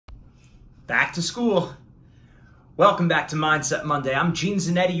Back to school. Welcome back to Mindset Monday. I'm Gene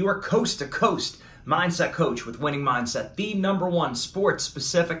Zanetti, your coast-to-coast mindset coach with Winning Mindset, the #1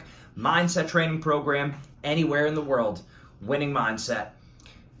 sports-specific mindset training program anywhere in the world. Winning Mindset.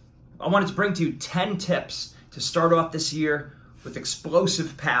 I wanted to bring to you 10 tips to start off this year with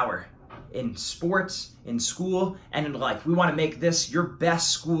explosive power in sports, in school, and in life. We want to make this your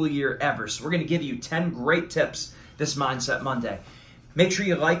best school year ever. So we're going to give you 10 great tips this Mindset Monday. Make sure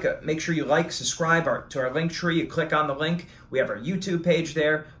you subscribe to our link tree. You click on the link. We have our YouTube page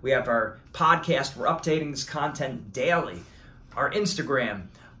there. We have our podcast. We're updating this content daily. Our Instagram.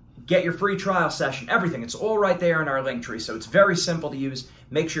 Get your free trial session. Everything. It's all right there in our link tree. So it's very simple to use.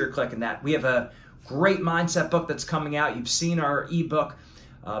 Make sure you're clicking that. We have a great mindset book that's coming out. You've seen our ebook,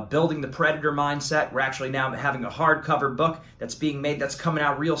 Building the Predator Mindset. We're actually now having a hardcover book that's being made. That's coming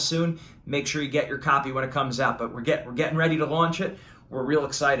out real soon. Make sure you get your copy when it comes out. But we're getting ready to launch it. We're real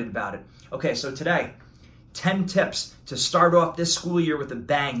excited about it. Okay, so today, 10 tips to start off this school year with a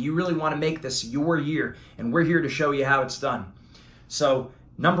bang. You really want to make this your year, and we're here to show you how it's done. So,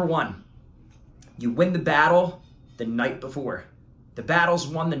 number 1, you win the battle the night before. The battle's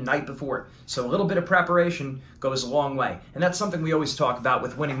won the night before. So a little bit of preparation goes a long way. And that's something we always talk about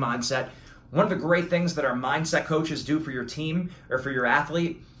with Winning Mindset. One of the great things that our mindset coaches do for your team or for your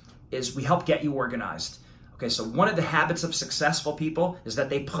athlete is we help get you organized. Okay, so one of the habits of successful people is that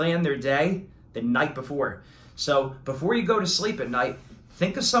they plan their day the night before. So before you go to sleep at night,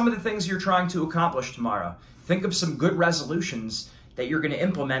 think of some of the things you're trying to accomplish tomorrow. Think of some good resolutions that you're going to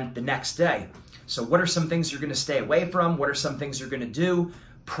implement the next day. So what are some things you're going to stay away from? What are some things you're going to do?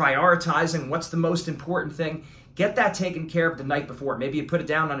 Prioritizing what's the most important thing. Get that taken care of the night before. Maybe you put it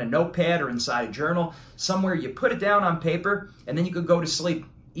down on a notepad or inside a journal. Somewhere you put it down on paper, and then you could go to sleep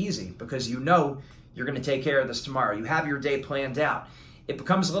easy because you know you're going to take care of this tomorrow. You have your day planned out. It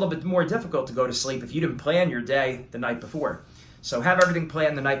becomes a little bit more difficult to go to sleep if you didn't plan your day the night before. So have everything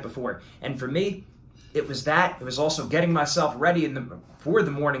planned the night before. And for me, it was that. It was also getting myself ready for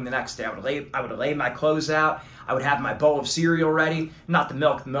the morning the next day. I would lay my clothes out. I would have my bowl of cereal ready. Not the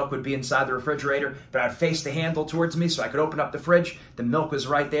milk. The milk would be inside the refrigerator, but I'd face the handle towards me so I could open up the fridge. The milk was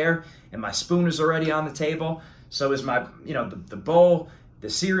right there, and my spoon was already on the table. So was my, the bowl, the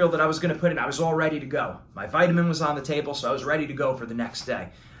cereal that I was going to put in. I was all ready to go. My vitamin was on the table, so I was ready to go for the next day.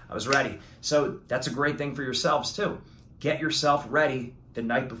 I was ready. So that's a great thing for yourselves too. Get yourself ready the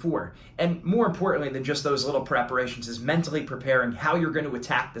night before. And more importantly than just those little preparations is mentally preparing how you're going to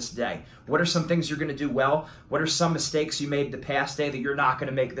attack this day. What are some things you're going to do well? What are some mistakes you made the past day that you're not going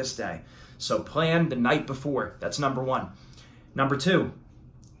to make this day? So plan the night before. That's number 1. Number 2,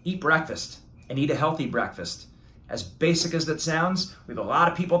 eat breakfast and eat a healthy breakfast. As basic as that sounds, we have a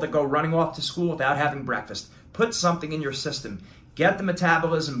lot of people that go running off to school without having breakfast. Put something in your system. Get the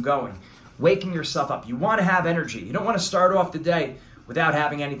metabolism going. Waking yourself up. You want to have energy. You don't want to start off the day without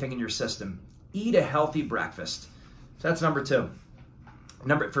having anything in your system. Eat a healthy breakfast. So that's number 2.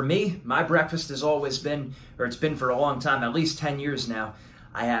 For me, my breakfast has always been, or it's been for a long time, at least 10 years now.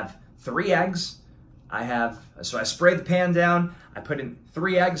 I have 3 eggs. So I spray the pan down. I put in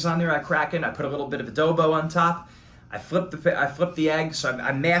 3 eggs on there. I crack in. I put a little bit of adobo on top. I flip the egg. So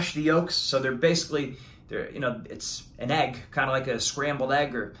I mash the yolks. So it's an egg, kind of like a scrambled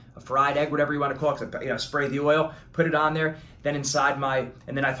egg or a fried egg, whatever you want to call it. Spray the oil, put it on there. Then and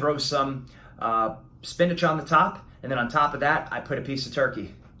then I throw some spinach on the top. And then on top of that, I put a piece of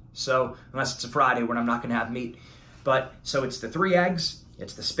turkey. So unless it's a Friday when I'm not going to have meat. So it's the 3 eggs,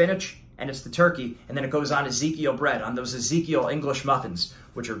 it's the spinach, and it's the turkey. And then it goes on Ezekiel bread, on those Ezekiel English muffins,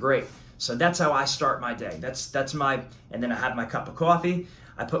 which are great. So that's how I start my day. And then I have my cup of coffee.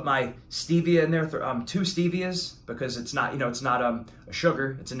 I put my stevia in there, 2 stevias, because it's not a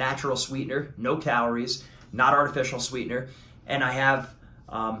sugar. It's a natural sweetener, no calories, not artificial sweetener. And I have,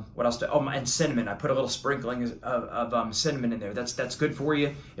 and cinnamon. I put a little sprinkling of cinnamon in there. That's good for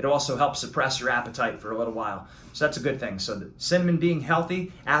you. It also helps suppress your appetite for a little while. So that's a good thing. So the cinnamon being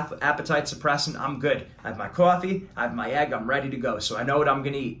healthy, appetite suppressant, I'm good. I have my coffee, I have my egg, I'm ready to go. So I know what I'm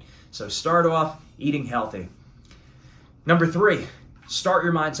going to eat. So start off eating healthy. Number 3, start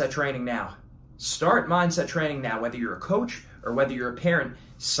your mindset training now. Start mindset training now, whether you're a coach or whether you're a parent.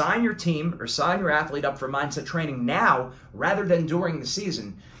 Sign your team or sign your athlete up for mindset training now rather than during the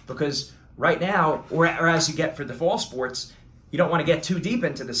season. Because right now, or as you get for the fall sports, you don't want to get too deep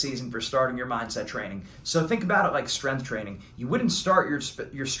into the season for starting your mindset training. So think about it like strength training. You wouldn't start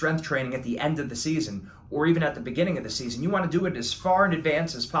your strength training at the end of the season or even at the beginning of the season. You want to do it as far in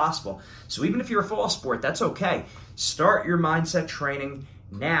advance as possible. So even if you're a fall sport, that's okay. Start your mindset training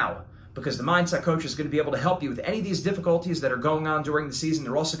now because the mindset coach is going to be able to help you with any of these difficulties that are going on during the season.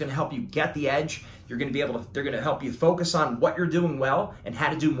 They're also going to help you get the edge. They're going to help you focus on what you're doing well and how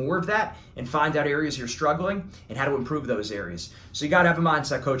to do more of that, and find out areas you're struggling and how to improve those areas. So you got to have a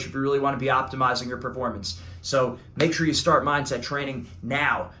mindset coach if you really want to be optimizing your performance. So make sure you start mindset training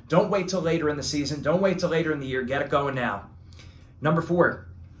now. Don't wait till later in the season. Don't wait till later in the year. Get it going now. Number 4,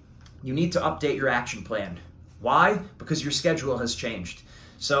 you need to update your action plan. Why? Because your schedule has changed.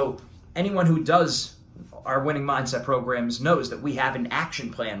 So anyone who does our Winning Mindset programs knows that we have an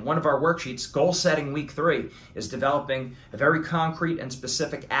action plan. One of our worksheets, Goal Setting Week 3, is developing a very concrete and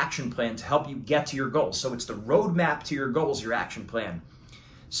specific action plan to help you get to your goals. So it's the roadmap to your goals, your action plan.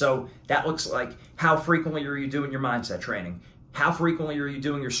 So that looks like, how frequently are you doing your mindset training? How frequently are you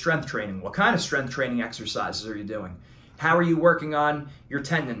doing your strength training? What kind of strength training exercises are you doing? How are you working on your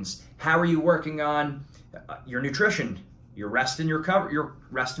tendons? How are you working on your nutrition, your rest and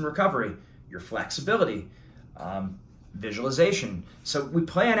recovery, your flexibility, visualization? So we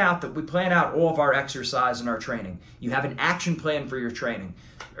plan out all of our exercise and our training. You have an action plan for your training,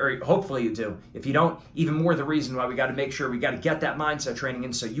 or hopefully you do. If you don't, even more the reason why we got to make sure we got to get that mindset training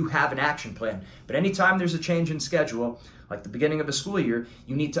in, so you have an action plan. But anytime there's a change in schedule, like the beginning of a school year,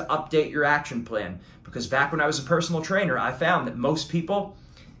 you need to update your action plan. Because back when I was a personal trainer, I found that most people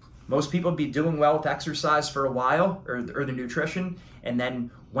be doing well with exercise for a while, or the nutrition, and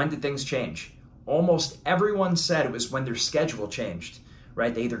then when did things change? Almost everyone said it was when their schedule changed,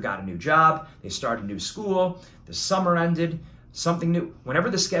 right? They either got a new job, they started a new school, the summer ended, something new. Whenever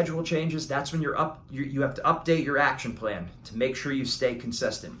the schedule changes, that's when you have to update your action plan to make sure you stay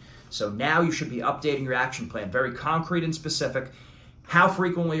consistent. So now you should be updating your action plan, very concrete and specific. How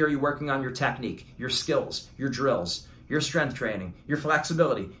frequently are you working on your technique, your skills, your drills, your strength training, your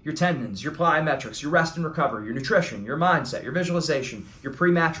flexibility, your tendons, your plyometrics, your rest and recovery, your nutrition, your mindset, your visualization, your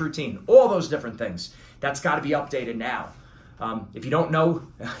pre-match routine, all those different things? That's got to be updated now. If you don't know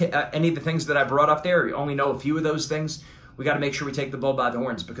any of the things that I brought up there, or you only know a few of those things, we got to make sure we take the bull by the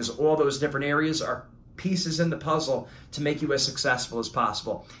horns, because all those different areas are pieces in the puzzle to make you as successful as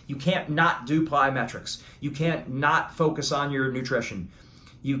possible. You can't not do plyometrics. You can't not focus on your nutrition.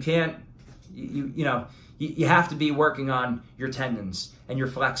 You can't, you have to be working on your tendons and your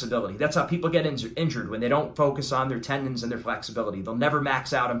flexibility. That's how people get injured, when they don't focus on their tendons and their flexibility. They'll never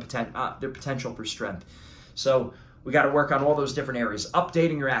max out on their potential for strength. So we got to work on all those different areas.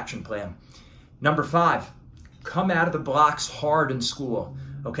 Updating your action plan. Number 5, come out of the blocks hard in school.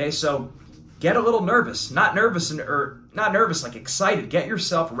 Okay, so get a little nervous, not nervous like excited. Get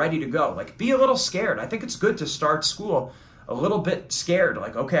yourself ready to go. Like, be a little scared. I think it's good to start school a little bit scared.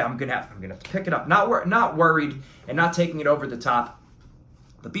 Like, okay, I'm gonna have to pick it up. Not worried and not taking it over the top,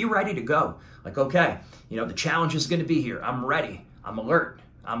 but be ready to go. Like, okay, the challenge is gonna be here. I'm ready. I'm alert.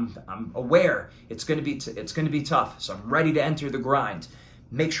 I'm aware. It's gonna be tough. So I'm ready to enter the grind.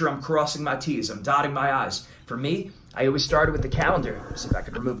 Make sure I'm crossing my T's. I'm dotting my I's. For me, I always started with the calendar. Let's see if I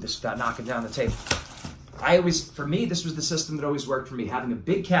can remove this without knocking down the tape. For me, this was the system that always worked for me, having a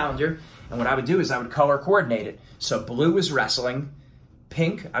big calendar. And what I would do is I would color coordinate it. So blue is wrestling,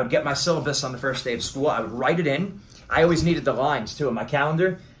 pink, I would get my syllabus on the first day of school. I would write it in. I always needed the lines too in my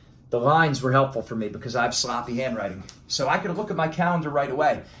calendar. The lines were helpful for me because I have sloppy handwriting. So I could look at my calendar right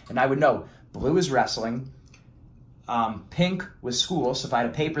away and I would know blue is wrestling, pink was school. So if I had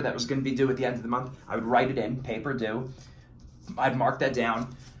a paper that was going to be due at the end of the month, I would write it in, paper due. I'd mark that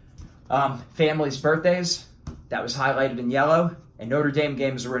down. Families' birthdays, that was highlighted in yellow, and Notre Dame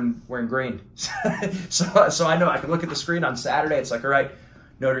games were in green. so I know I can look at the screen on Saturday. It's like, all right,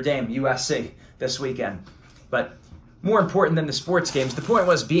 Notre Dame, USC this weekend. But more important than the sports games, the point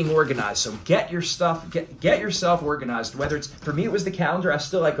was being organized. So get your stuff, get yourself organized. Whether it's, for me, it was the calendar. I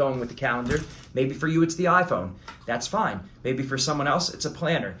still like going with the calendar. Maybe for you, it's the iPhone. That's fine. Maybe for someone else, it's a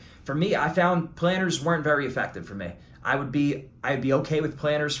planner. For me, I found planners weren't very effective for me. I'd be okay with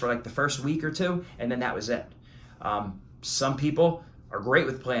planners for like the first week or two, and then that was it. Some people are great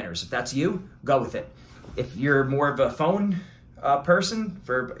with planners. If that's you, go with it. If you're more of a phone person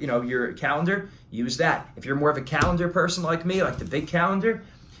for your calendar, use that. If you're more of a calendar person like me, like the big calendar,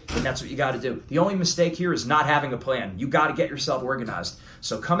 then that's what you got to do. The only mistake here is not having a plan. You got to get yourself organized.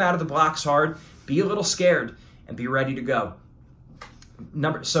 So come out of the blocks hard, be a little scared, and be ready to go.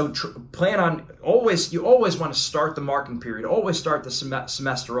 Plan on you always want to start the marking period, always start the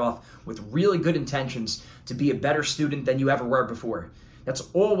semester off with really good intentions to be a better student than you ever were before. That's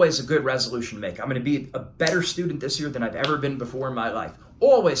always a good resolution to make. I'm going to be a better student this year than I've ever been before in my life.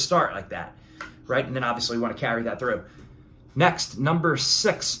 Always start like that, right? And then obviously you want to carry that through. Next, number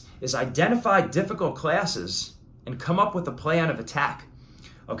 6 is identify difficult classes and come up with a plan of attack.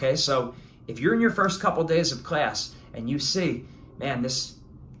 Okay, so if you're in your first couple days of class and you see, man, this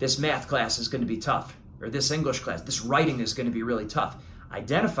math class is going to be tough, or this English class, this writing is going to be really tough,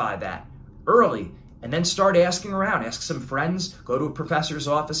 identify that early and then start asking around. Ask some friends, go to a professor's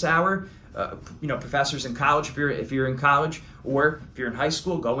office hour, professors in college if you're in college, or if you're in high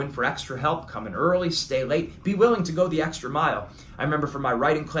school, go in for extra help, come in early, stay late, be willing to go the extra mile. I remember for my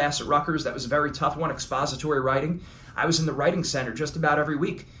writing class at Rutgers, that was a very tough one, expository writing. I was in the writing center just about every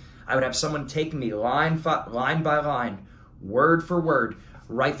week. I would have someone take me line by line, word for word,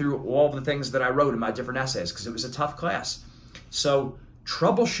 right through all the things that I wrote in my different essays, because it was a tough class. So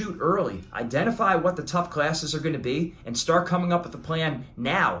troubleshoot early, identify what the tough classes are going to be, and start coming up with a plan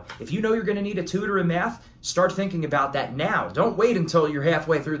now. If you know you're going to need a tutor in math, start thinking about that now. Don't wait until you're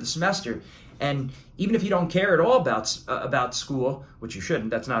halfway through the semester. And even if you don't care at all about school, which you shouldn't,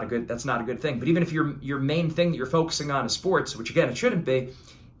 that's not a good thing. But even if your main thing that you're focusing on is sports, which again it shouldn't be,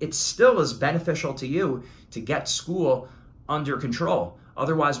 it still is beneficial to you to get school under control.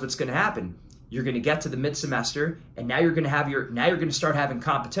 Otherwise, what's going to happen? You're going to get to the mid-semester, and now you're going to start having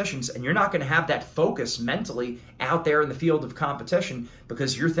competitions, and you're not going to have that focus mentally out there in the field of competition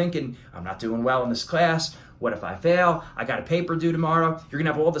because you're thinking, I'm not doing well in this class. What if I fail? I got a paper due tomorrow. You're going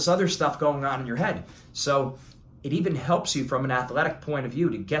to have all this other stuff going on in your head. So it even helps you from an athletic point of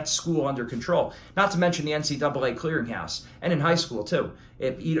view to get school under control. Not to mention the NCAA clearinghouse, and in high school too.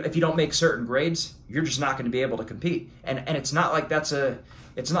 If you don't make certain grades, you're just not going to be able to compete. And it's not like that's a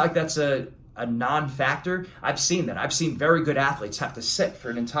non-factor. I've seen that. I've seen very good athletes have to sit for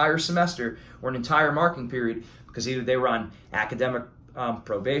an entire semester or an entire marking period because either they were on academic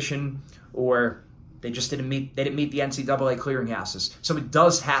probation or they didn't meet the NCAA clearinghouses. So it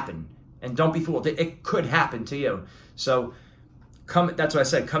does happen, and don't be fooled. It could happen to you. So that's what I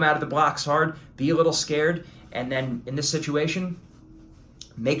said. Come out of the blocks hard. Be a little scared, and then in this situation,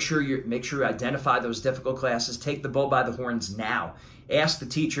 make sure you identify those difficult classes. Take the bull by the horns now. Ask the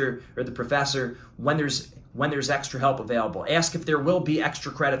teacher or the professor when there's extra help available. Ask if there will be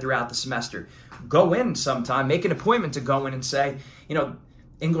extra credit throughout the semester. Go in sometime. Make an appointment to go in and say,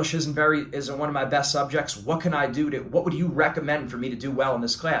 English isn't one of my best subjects. What can I do what would you recommend for me to do well in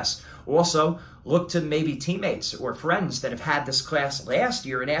this class? Also, look to maybe teammates or friends that have had this class last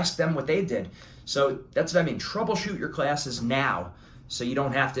year and ask them what they did. So that's what I mean. Troubleshoot your classes now. So you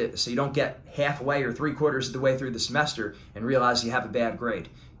don't get halfway or 3/4 of the way through the semester and realize you have a bad grade.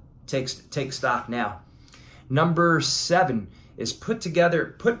 Take stock now. Number 7 is put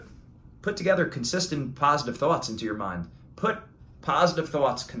together consistent positive thoughts into your mind. Put positive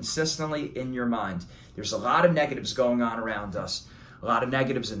thoughts consistently in your mind. There's a lot of negatives going on around us. A lot of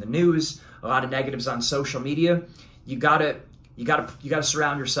negatives in the news, a lot of negatives on social media. You gotta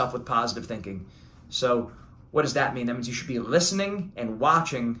surround yourself with positive thinking. So what does that mean? That means you should be listening and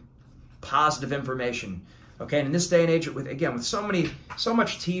watching positive information. Okay, and in this day and age, with so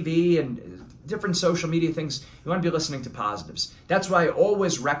much TV and different social media things, you want to be listening to positives. That's why I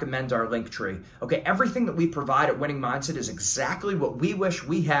always recommend our Linktree. Okay, everything that we provide at Winning Mindset is exactly what we wish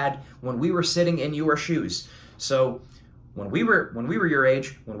we had when we were sitting in your shoes. So when we were your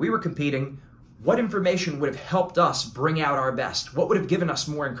age, when we were competing, what information would have helped us bring out our best? What would have given us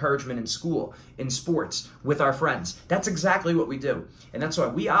more encouragement in school, in sports, with our friends? That's exactly what we do. And that's why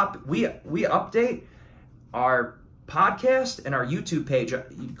we update our podcast and our YouTube page.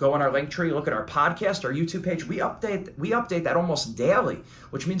 You go on our Linktree, look at our podcast, our YouTube page. We update that almost daily,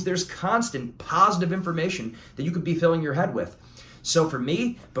 which means there's constant positive information that you could be filling your head with. So for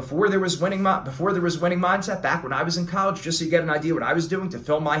me, before there was Winning Mindset, back when I was in college, just so you get an idea what I was doing to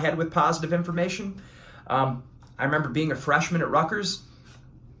fill my head with positive information, I remember being a freshman at Rutgers.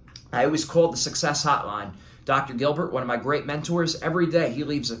 I always called the Success Hotline. Dr. Gilbert, one of my great mentors, every day he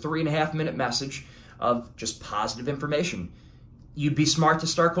leaves a 3.5-minute message of just positive information. You'd be smart to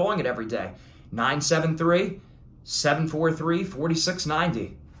start calling it every day.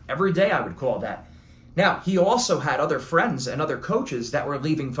 973-743-4690. Every day I would call that. Now, he also had other friends and other coaches that were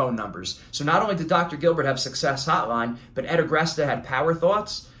leaving phone numbers. So not only did Dr. Gilbert have Success Hotline, but Ed Agresta had Power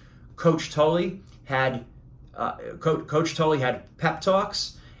Thoughts. Coach Tully had Pep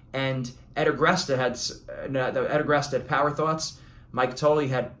Talks, and Ed Agresta had Power Thoughts. Mike Tully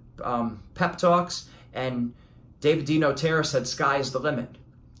had Pep Talks, and David Dino Terrace had Sky is the Limit.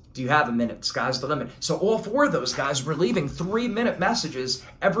 Do you have a minute? Sky's the limit. So all 4 of those guys were leaving 3-minute messages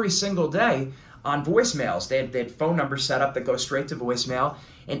every single day on voicemails. They had phone numbers set up that go straight to voicemail,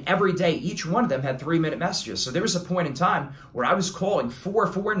 and every day each one of them had 3-minute messages. So there was a point in time where I was calling four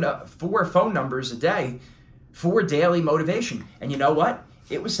phone numbers a day for daily motivation. And you know what?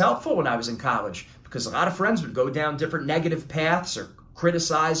 It was helpful when I was in college because a lot of friends would go down different negative paths or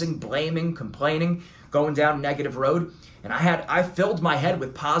criticizing, blaming, complaining, going down a negative road. And I filled my head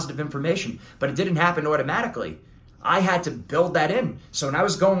with positive information, but it didn't happen automatically. I had to build that in. So when I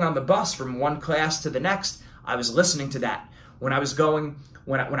was going on the bus from one class to the next, I was listening to that. When I was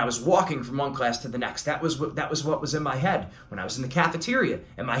walking from one class to the next, that was what was in my head. When I was in the cafeteria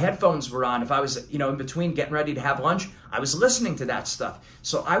and my headphones were on, if I was, in between getting ready to have lunch, I was listening to that stuff.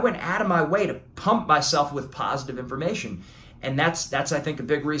 So I went out of my way to pump myself with positive information. And that's I think a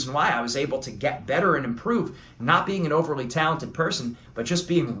big reason why I was able to get better and improve, not being an overly talented person, but just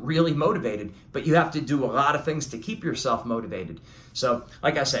being really motivated. But you have to do a lot of things to keep yourself motivated. So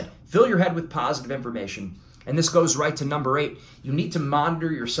like I said, fill your head with positive information. And this goes right to number 8. You need to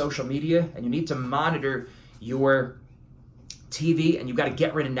monitor your social media, and you need to monitor your TV, and you got to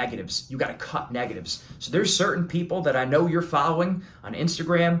get rid of negatives. You got to cut negatives. So there's certain people that I know you're following on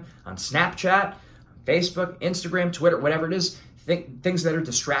Instagram, on Snapchat, Facebook, Instagram, Twitter, whatever it is, things that are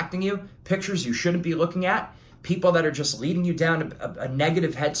distracting you, pictures you shouldn't be looking at, people that are just leading you down a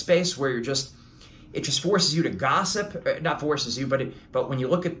negative headspace where it just forces you to gossip. Not forces you, but when you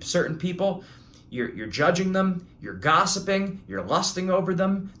look at certain people, you're judging them, you're gossiping, you're lusting over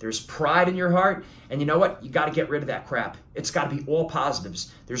them, there's pride in your heart, and you know what? You got to get rid of that crap. It's got to be all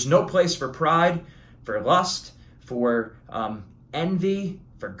positives. There's no place for pride, for lust, for envy,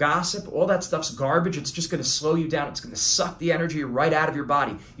 for gossip. All that stuff's garbage. It's just going to slow you down. It's going to suck the energy right out of your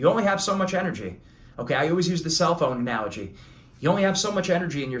body. You only have so much energy. Okay, I always use the cell phone analogy. You only have so much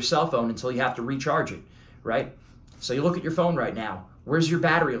energy in your cell phone until you have to recharge it, right? So you look at your phone right now. Where's your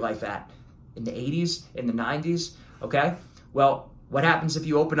battery life at? In the 80s, in the 90s, okay? Well, what happens if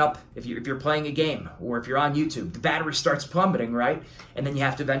you open up, if you're playing a game or if you're on YouTube, the battery starts plummeting, right? And then you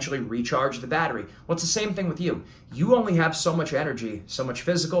have to eventually recharge the battery. Well, it's the same thing with you. You only have so much energy, so much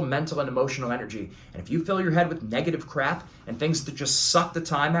physical, mental, and emotional energy. And if you fill your head with negative crap and things that just suck the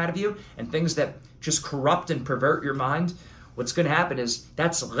time out of you and things that just corrupt and pervert your mind, what's going to happen is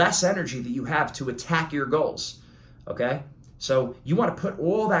that's less energy that you have to attack your goals, okay? So you want to put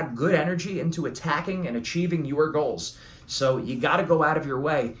all that good energy into attacking and achieving your goals. So you got to go out of your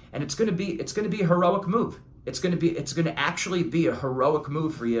way, and it's going to be a heroic move. It's going to actually be a heroic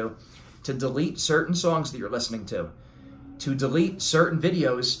move for you to delete certain songs that you're listening to delete certain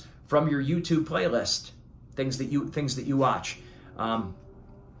videos from your YouTube playlist, things that you watch,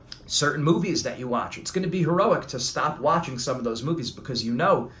 certain movies that you watch. It's going to be heroic to stop watching some of those movies because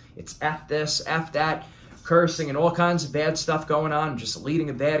it's F this, F that, cursing and all kinds of bad stuff going on, just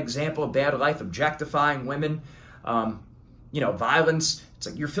leading a bad example, a bad life, objectifying women, violence. It's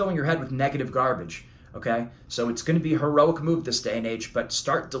like you're filling your head with negative garbage, okay? So it's going to be a heroic move this day and age, but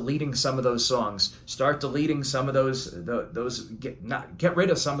start deleting some of those songs. Start deleting some of get rid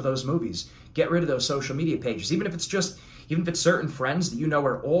of some of those movies. Get rid of those social media pages. Even if it's certain friends that you know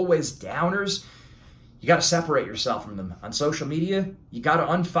are always downers, you got to separate yourself from them. On social media, you got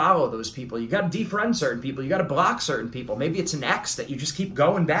to unfollow those people. You got to defriend certain people. You got to block certain people. Maybe it's an ex that you just keep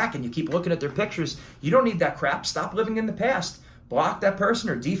going back and you keep looking at their pictures. You don't need that crap. Stop living in the past. Block that person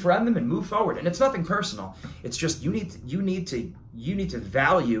or defriend them and move forward. And it's nothing personal. It's just you need to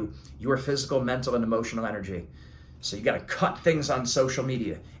value your physical, mental, and emotional energy. So you got to cut things on social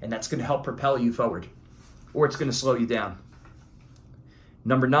media, and that's going to help propel you forward, or it's going to slow you down.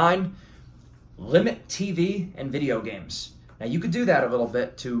 Number 9. Limit TV and video games. Now, you could do that a little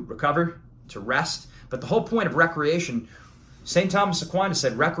bit to recover, to rest, but the whole point of recreation, St. Thomas Aquinas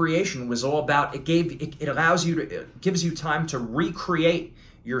said recreation was all about, it gives you time to recreate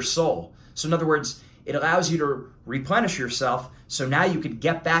your soul. So in other words, it allows you to replenish yourself, so now you could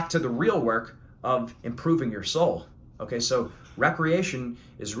get back to the real work of improving your soul. Okay, so recreation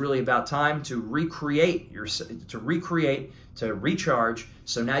is really about time to recreate, to recharge,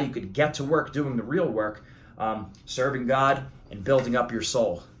 so now you could get to work doing the real work, serving God and building up your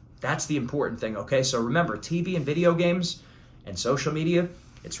soul. That's the important thing, okay? So remember, TV and video games and social media,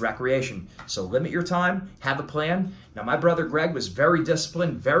 it's recreation. So limit your time, have a plan. Now, my brother Greg was very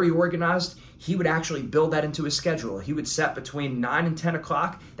disciplined, very organized. He would actually build that into his schedule. He would set between 9 and 10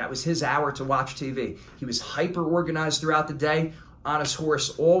 o'clock. That was his hour to watch TV. He was hyper organized throughout the day, on his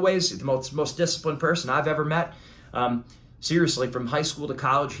horse always, the most disciplined person I've ever met. Seriously, from high school to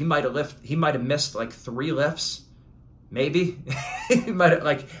college, he might have missed like 3 lifts, maybe. He might have,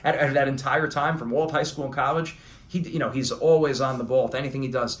 like, at that entire time from all of high school and college. He's always on the ball with anything he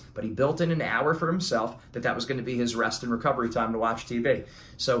does, but he built in an hour for himself that was going to be his rest and recovery time to watch TV.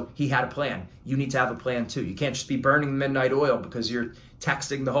 So he had a plan. You need to have a plan too. You can't just be burning midnight oil because you're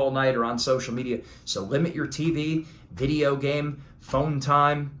texting the whole night or on social media. So limit your TV, video game, phone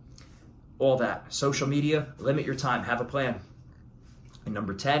time, all that. Social media, limit your time. Have a plan. And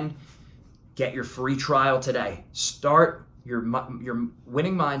number 10, get your free trial today. Start your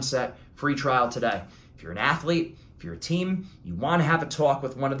winning mindset free trial today. If you're an athlete, if you're a team, you want to have a talk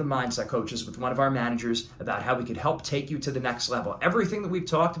with one of the mindset coaches, with one of our managers about how we could help take you to the next level. Everything that we've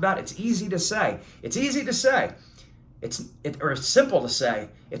talked about, it's easy to say. It's easy to say. It's simple to say.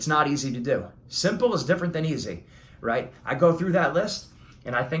 It's not easy to do. Simple is different than easy, right? I go through that list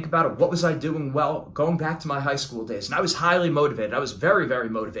and I think about it. What was I doing well going back to my high school days? And I was highly motivated. I was very, very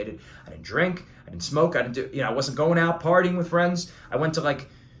motivated. I didn't drink. I didn't smoke. I wasn't going out partying with friends. I went to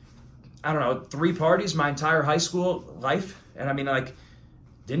 3 parties my entire high school life. And I mean,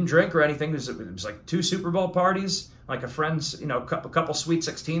 didn't drink or anything. It was like 2 Super Bowl parties, like a friend's, a couple Sweet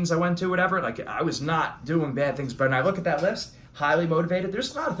 16s I went to, whatever. I was not doing bad things. But when I look at that list, highly motivated,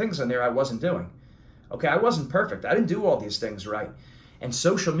 there's a lot of things on there I wasn't doing. Okay, I wasn't perfect. I didn't do all these things right. And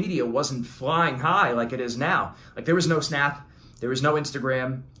social media wasn't flying high like it is now. There was no Snap. There was no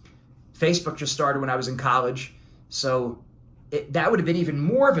Instagram. Facebook just started when I was in college. So that would have been even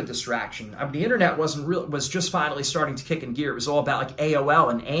more of a distraction. I mean, the internet was just finally starting to kick in gear. It was all about AOL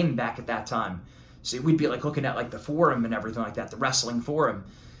and AIM back at that time. So we'd be looking at the forum and everything like that, the wrestling forum.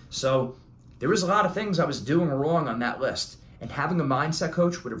 So there was a lot of things I was doing wrong on that list. And having a mindset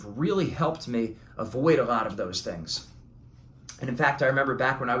coach would have really helped me avoid a lot of those things. And in fact, I remember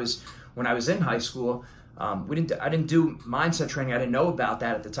back when I was in high school, I didn't do mindset training. I didn't know about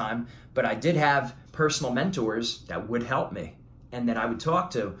that at the time, but I did have personal mentors that would help me and that I would talk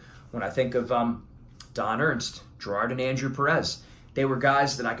to. When I think of Don Ernst, Gerard and Andrew Perez, they were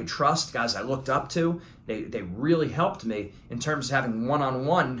guys that I could trust, guys I looked up to. They really helped me in terms of having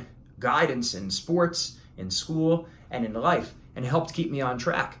one-on-one guidance in sports, in school, and in life, and helped keep me on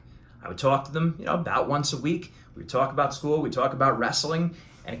track. I would talk to them, about once a week. We would talk about school, we talk about wrestling,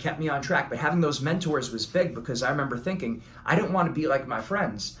 and it kept me on track. But having those mentors was big because I remember thinking, I didn't want to be like my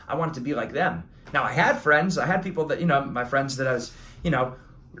friends. I wanted to be like them. Now, I had friends. I had people that, my friends that I was, we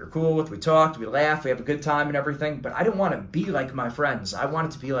were cool with. We talked, we laughed, we had a good time and everything. But I didn't want to be like my friends. I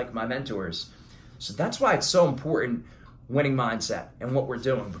wanted to be like my mentors. So that's why it's so important, winning mindset and what we're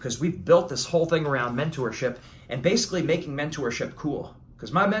doing, because we've built this whole thing around mentorship and basically making mentorship cool.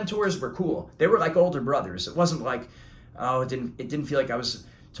 Because my mentors were cool. They were like older brothers. It wasn't like, it didn't feel like I was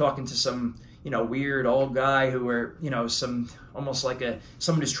talking to some, weird old guy who were, some almost like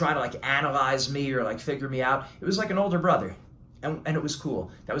someone who's trying to analyze me or figure me out. It was like an older brother. And it was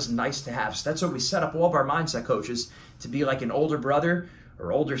cool. That was nice to have. So that's why we set up all of our mindset coaches to be like an older brother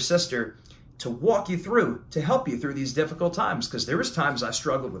or older sister to walk you through, to help you through these difficult times. Because there was times I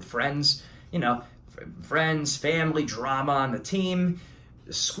struggled with friends, family, drama on the team,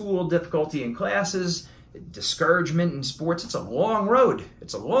 school difficulty in classes, discouragement in sports. It's a long road.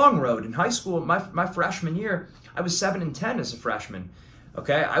 It's a long road. In high school, my freshman year, I was 7-10 as a freshman.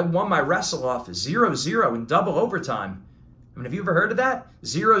 Okay, I won my wrestle off 0-0 in double overtime. I mean, have you ever heard of that?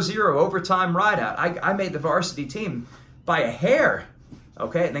 0-0 overtime rideout. I made the varsity team by a hair.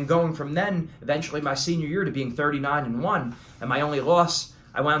 Okay, and then going from then, eventually my senior year, to being 39-1, and my only loss,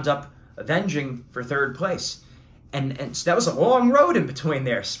 I wound up avenging for 3rd place. And so that was a long road in between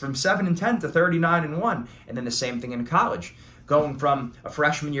there, from 7-10 to 39-1, and then the same thing in college, going from a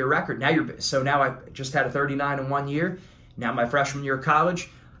freshman year record. Now I just had a 39-1 year. Now my freshman year of college,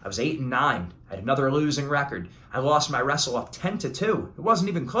 I was 8-9. I had another losing record. I lost my wrestle off 10-2. It wasn't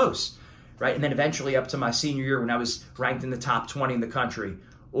even close, right? And then eventually up to my senior year when I was ranked in the top 20 in the country,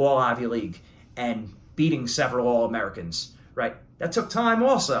 all Ivy League, and beating several All-Americans, right? That took time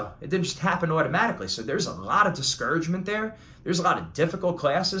also. It didn't just happen automatically. So there's a lot of discouragement there. There's a lot of difficult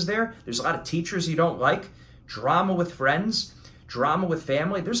classes there. There's a lot of teachers you don't like, drama with friends, drama with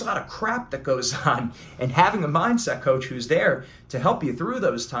family. There's a lot of crap that goes on. And having a mindset coach who's there to help you through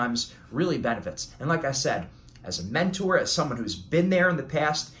those times really benefits. And like I said, as a mentor, as someone who's been there in the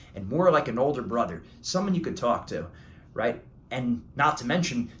past, and more like an older brother, someone you could talk to, right? And not to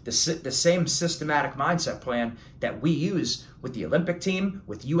mention the same systematic mindset plan that we use with the Olympic team,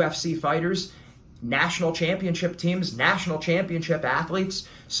 with UFC fighters, national championship teams, national championship athletes.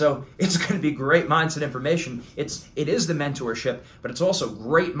 So it's going to be great mindset information. It is the mentorship, but it's also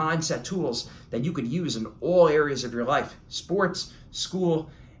great mindset tools that you could use in all areas of your life, sports, school,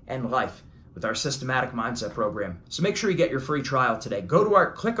 and life, with our systematic mindset program. So make sure you get your free trial today.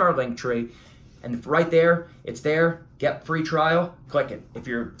 Click our link tree, and right there, it's there. Get free trial, click it. If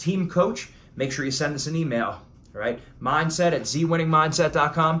you're a team coach, make sure you send us an email, all right? Mindset at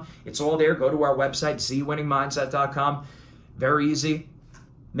zwinningmindset.com. It's all there. Go to our website, zwinningmindset.com. Very easy.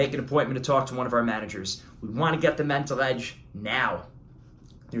 Make an appointment to talk to one of our managers. We want to get the mental edge now.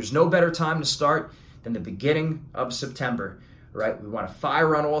 There's no better time to start than the beginning of September, right? We want to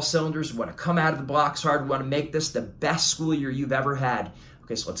fire on all cylinders. We want to come out of the blocks hard. We want to make this the best school year you've ever had.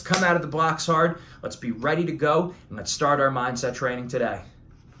 Okay, so let's come out of the blocks hard. Let's be ready to go, and let's start our mindset training today.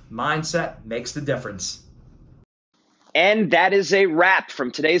 Mindset makes the difference. And that is a wrap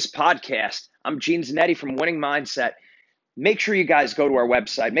from today's podcast. I'm Gene Zanetti from Winning Mindset. Make sure you guys go to our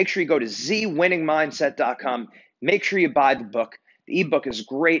website. Make sure you go to zwinningmindset.com. Make sure you buy the book. The ebook is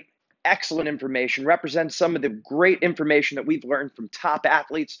great, excellent information, represents some of the great information that we've learned from top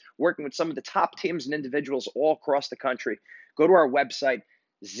athletes, working with some of the top teams and individuals all across the country. Go to our website,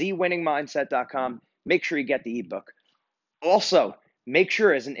 zwinningmindset.com. Make sure you get the ebook. Also, make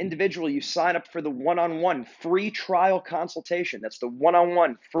sure as an individual you sign up for the one-on-one free trial consultation. That's the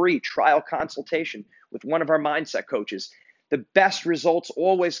one-on-one free trial consultation with one of our mindset coaches. The best results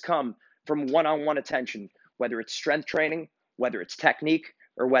always come from one-on-one attention, whether it's strength training, whether it's technique,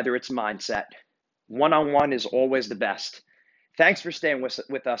 or whether it's mindset. One-on-one is always the best. Thanks for staying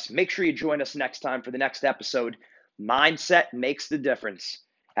with us. Make sure you join us next time for the next episode. Mindset makes the difference.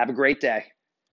 Have a great day.